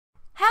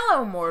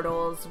Hello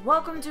mortals,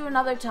 welcome to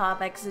another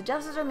topic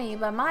suggested to me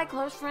by my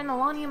close friend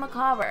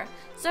Alonea.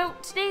 So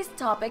today's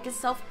topic is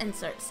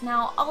self-inserts.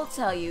 Now I'll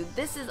tell you,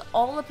 this is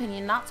all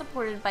opinion, not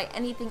supported by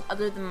anything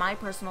other than my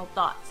personal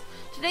thoughts.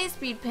 Today's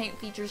speed paint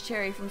features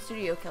Cherry from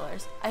Studio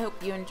Killers. I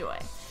hope you enjoy.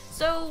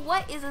 So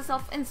what is a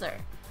self-insert?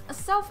 A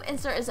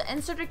self-insert is an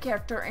inserted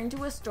character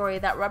into a story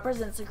that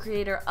represents the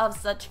creator of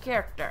such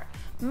character.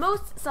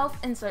 Most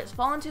self-inserts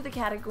fall into the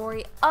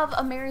category of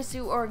a Mary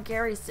Sue or a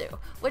Gary Sue,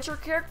 which are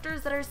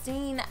characters that are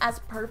seen as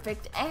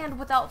perfect and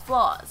without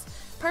flaws.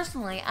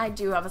 Personally, I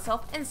do have a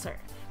self-insert.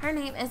 Her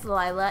name is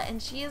Lila,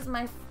 and she is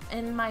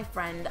in my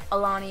friend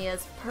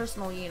Alonea's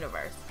personal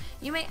universe.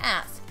 You may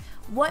ask,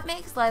 what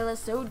makes Lila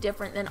so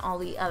different than all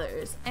the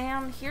others?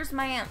 And here's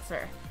my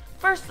answer.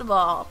 First of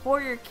all, for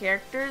your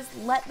characters,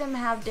 let them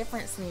have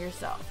difference in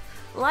yourself.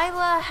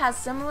 Lila has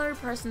similar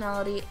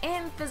personality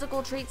and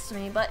physical traits to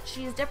me, but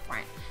she is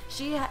different.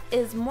 She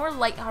is more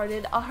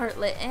lighthearted, a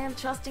heartlet, and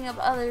trusting of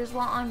others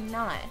while I'm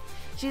not.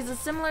 She has a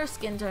similar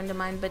skin tone to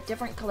mine, but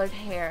different colored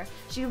hair.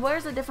 She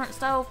wears a different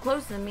style of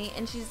clothes than me,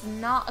 and she's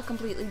not a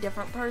completely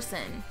different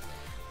person.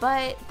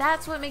 But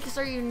that's what makes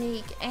her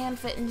unique and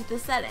fit into the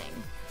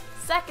setting.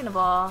 Second of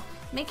all,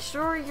 make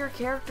sure your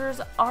characters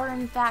are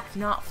in fact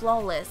not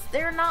flawless.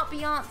 They're not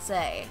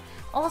Beyonce.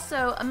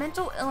 Also, a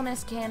mental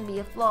illness can be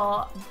a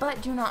flaw,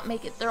 but do not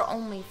make it their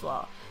only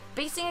flaw.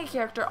 Basing a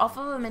character off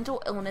of a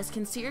mental illness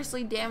can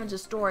seriously damage a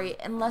story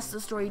unless the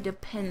story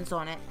depends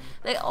on it.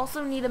 They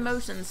also need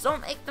emotions.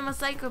 Don't make them a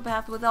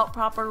psychopath without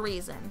proper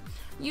reason.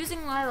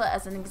 Using Lila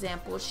as an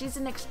example, she's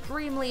an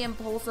extremely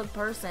impulsive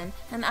person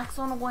and acts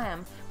on a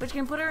whim, which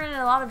can put her in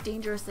a lot of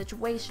dangerous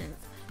situations.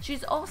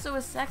 She's also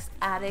a sex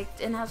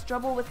addict and has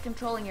trouble with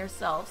controlling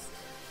herself.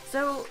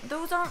 So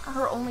those aren't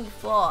her only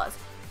flaws,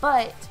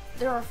 but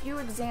there are a few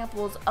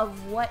examples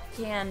of what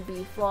can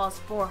be flaws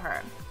for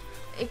her.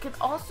 It could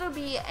also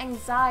be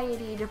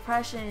anxiety,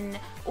 depression,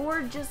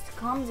 or just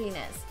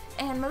clumsiness.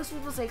 And most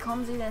people say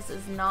clumsiness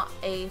is not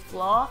a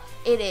flaw.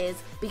 It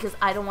is, because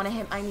I don't want to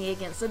hit my knee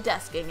against the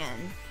desk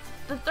again.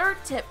 The third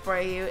tip for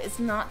you is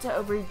not to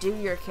overdo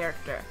your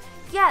character.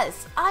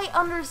 Yes, I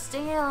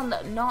understand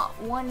not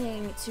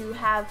wanting to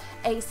have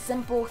a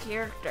simple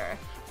character,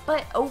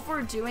 but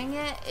overdoing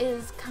it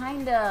is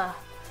kinda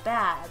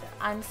bad.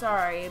 I'm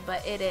sorry,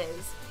 but it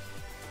is.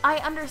 I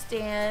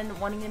understand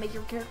wanting to make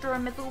your character a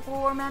mythical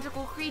or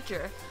magical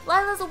creature.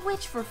 Lila's a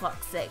witch, for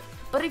fuck's sake.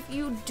 But if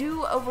you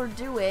do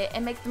overdo it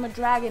and make them a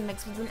dragon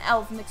mixed with an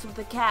elf, mixed with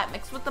a cat,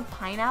 mixed with a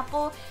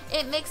pineapple,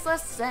 it makes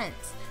less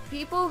sense.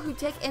 People who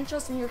take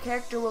interest in your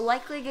character will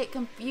likely get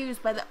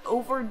confused by the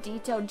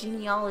over-detailed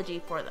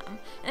genealogy for them.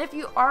 And if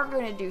you are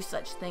going to do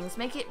such things,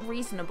 make it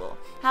reasonable.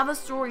 Have a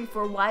story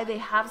for why they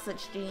have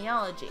such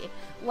genealogy.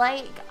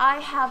 Like,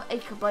 I have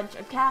a bunch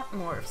of cat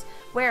morphs,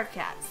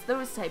 werecats,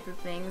 those type of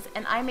things,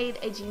 and I made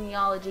a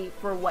genealogy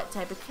for what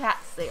type of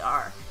cats they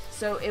are.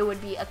 So it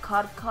would be a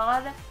cod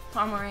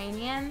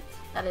Pomeranian,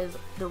 that is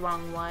the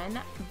wrong one,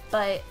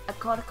 but a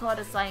cod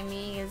a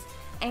Siamese,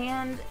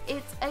 and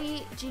it's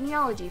a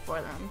genealogy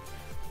for them.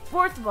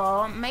 Fourth of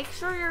all, make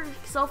sure your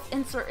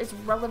self-insert is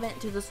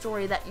relevant to the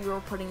story that you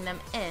are putting them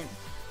in.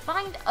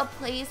 Find a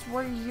place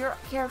where your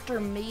character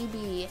may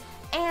be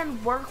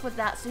and work with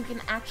that so you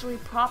can actually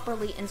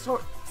properly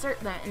insert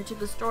them into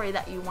the story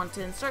that you want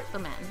to insert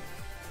them in.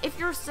 If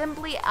you're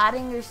simply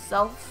adding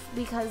yourself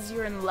because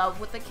you're in love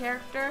with the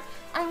character,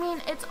 I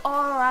mean, it's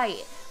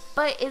alright.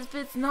 But if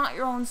it's not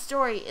your own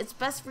story, it's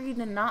best for you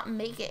to not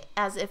make it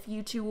as if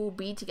you two will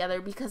be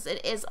together, because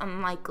it is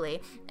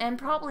unlikely and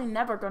probably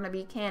never going to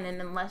be canon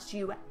unless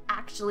you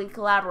actually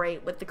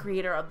collaborate with the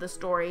creator of the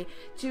story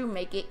to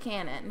make it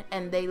canon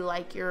and they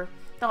like your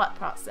thought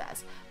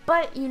process.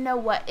 But you know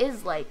what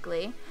is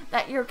likely?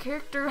 That your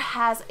character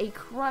has a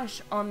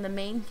crush on the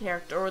main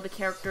character or the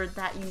character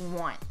that you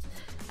want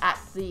at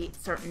the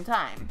certain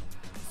time.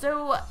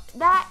 So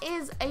that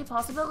is a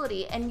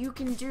possibility, and you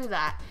can do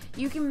that.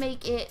 You can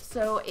make it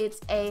so it's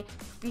a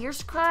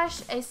fierce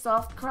crush, a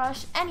soft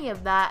crush, any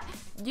of that.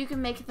 You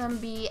can make them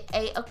be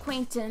a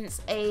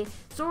acquaintance, a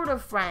sort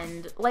of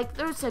friend, like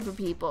those type of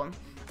people.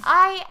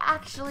 I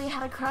actually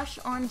had a crush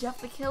on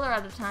Jeff the Killer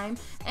at the time,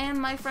 and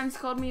my friends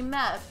called me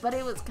Meth, but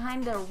it was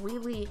kind of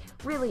really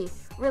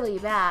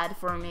bad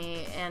for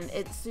me, and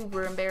it's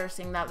super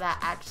embarrassing that that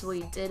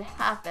actually did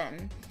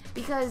happen,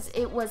 because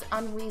it was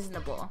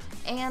unreasonable.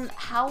 And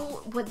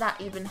how would that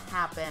even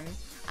happen?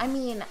 I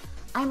mean,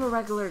 I'm a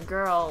regular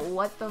girl.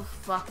 What the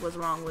fuck was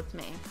wrong with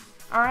me?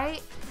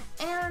 Alright?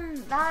 And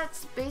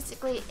that's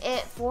basically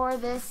it for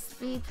this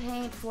speed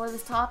paint for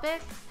this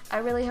topic. I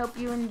really hope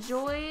you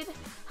enjoyed.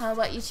 How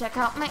about you check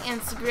out my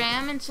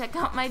Instagram and check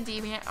out my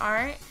deviant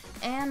art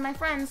and my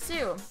friends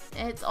too.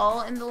 It's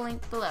all in the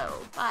link below.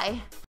 Bye.